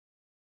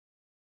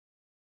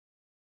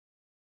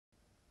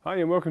Hi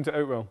and welcome to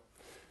Outwell.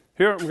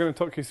 Here I'm going to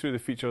talk you through the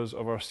features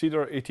of our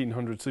Cedar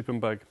 1800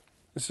 sleeping bag.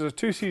 This is a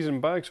two-season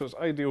bag, so it's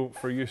ideal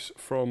for use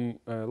from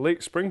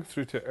late spring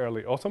through to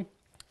early autumn.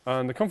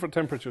 And the comfort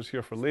temperatures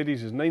here for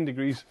ladies is 9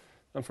 degrees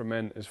and for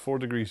men is 4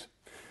 degrees.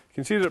 You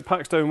can see that it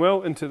packs down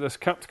well into this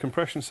capped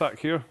compression sack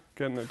here,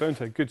 getting it down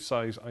to a good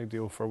size,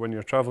 ideal for when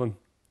you're travelling.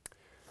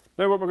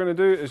 Now what we're going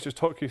to do is just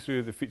talk you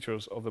through the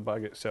features of the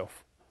bag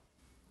itself.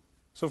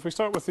 So if we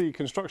start with the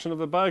construction of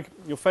the bag,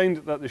 you'll find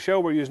that the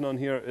shell we're using on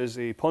here is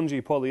a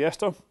pongee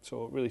polyester,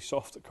 so really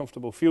soft,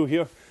 comfortable feel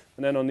here.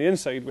 And then on the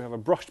inside we have a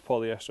brushed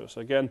polyester,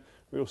 so again,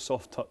 real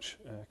soft touch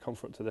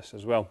comfort to this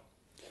as well.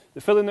 The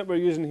filling that we're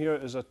using here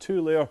is a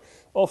 2-layer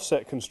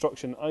offset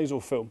construction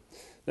isofilm.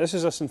 This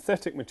is a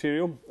synthetic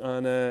material,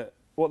 and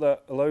what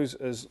that allows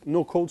is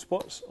no cold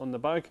spots on the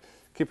bag,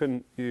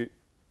 keeping you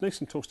nice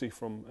and toasty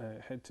from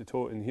head to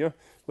toe in here.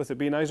 With it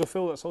being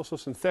isofil, that's also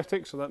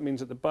synthetic, so that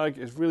means that the bag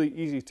is really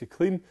easy to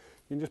clean. You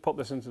can just pop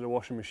this into the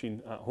washing machine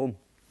at home.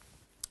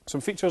 Some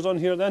features on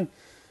here then.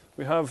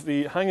 We have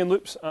the hanging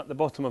loops at the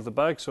bottom of the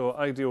bag, so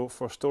ideal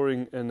for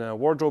storing in a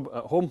wardrobe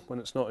at home when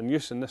it's not in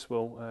use, and this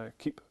will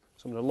keep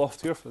some of the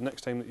loft here for the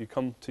next time that you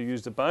come to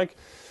use the bag.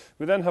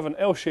 We then have an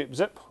L-shaped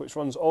zip which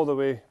runs all the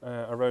way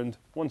around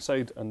one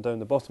side and down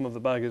the bottom of the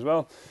bag as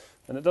well.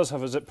 And it does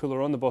have a zip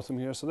puller on the bottom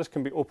here, so this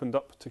can be opened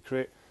up to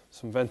create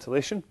some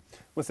ventilation.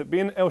 With it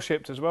being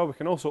L-shaped as well, we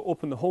can also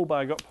open the whole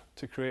bag up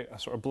to create a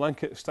sort of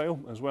blanket style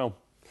as well.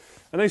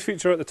 A nice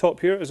feature at the top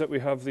here is that we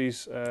have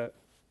these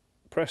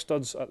press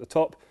studs at the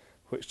top,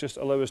 which just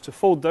allow us to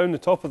fold down the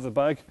top of the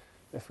bag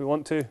if we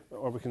want to,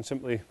 or we can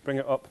simply bring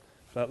it up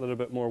for that little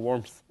bit more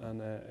warmth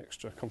and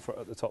extra comfort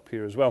at the top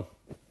here as well.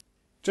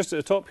 Just at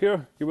the top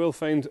here, you will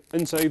find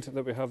inside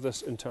that we have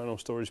this internal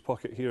storage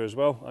pocket here as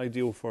well,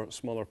 ideal for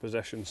smaller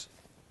possessions.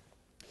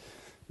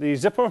 The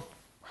zipper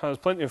has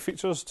plenty of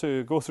features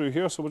to go through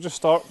here, so we'll just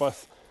start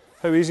with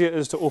how easy it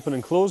is to open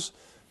and close.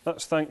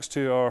 That's thanks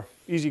to our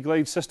easy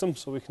glide system,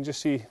 so we can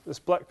just see this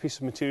black piece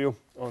of material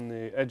on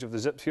the edge of the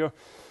zip here.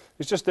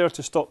 It's just there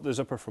to stop the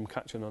zipper from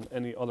catching on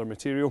any other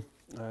material,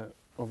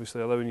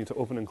 obviously allowing you to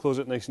open and close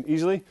it nice and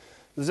easily.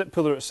 The zip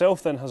puller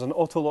itself then has an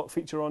auto lock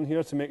feature on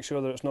here to make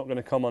sure that it's not going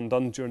to come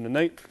undone during the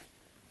night.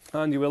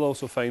 And you will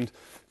also find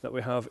that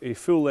we have a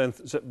full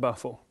length zip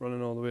baffle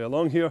running all the way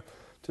along here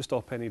to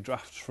stop any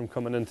drafts from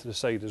coming into the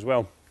side as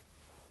well.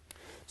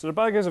 So the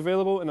bag is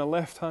available in a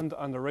left hand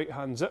and a right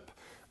hand zip,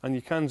 and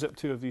you can zip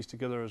two of these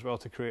together as well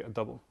to create a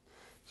double.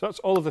 So that's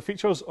all of the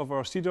features of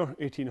our Cedar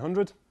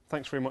 1800.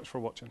 Thanks very much for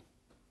watching.